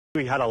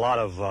We had a lot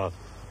of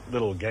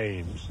little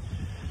games,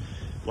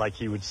 like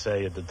he would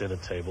say at the dinner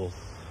table.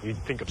 He'd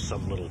think of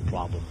some little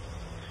problem,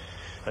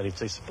 and he'd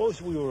say, suppose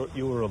you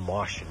were a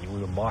Martian, we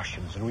were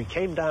Martians, and we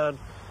came down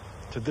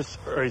to this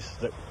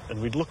Earth,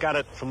 and we'd look at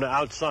it from the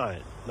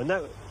outside. And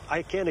that,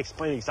 I can't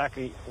explain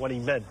exactly what he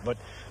meant, but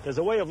there's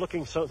a way of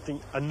looking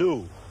something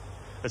anew,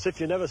 as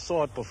if you never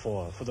saw it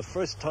before, for the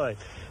first time,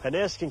 and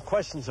asking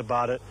questions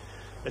about it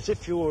as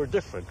if you were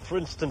different. For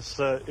instance,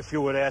 if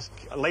you would ask,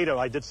 later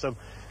I did some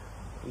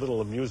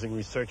little amusing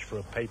research for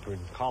a paper in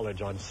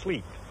college on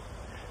sleep,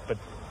 but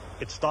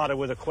it started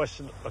with a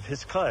question of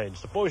his kind.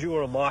 Suppose you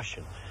were a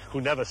Martian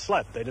who never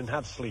slept. They didn't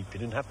have sleep. You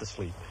didn't have to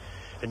sleep.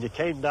 And you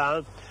came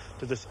down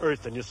to this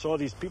Earth and you saw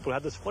these people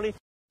had this funny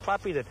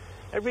property that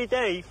every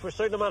day for a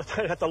certain amount of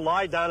time had to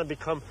lie down and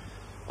become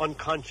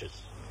unconscious.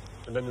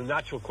 And then the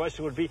natural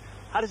question would be,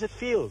 how does it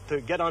feel to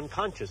get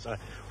unconscious?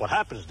 What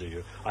happens to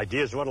you?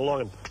 Ideas run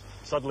along and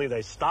suddenly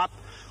they stop?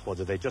 Or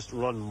do they just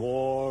run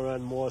more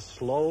and more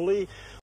slowly?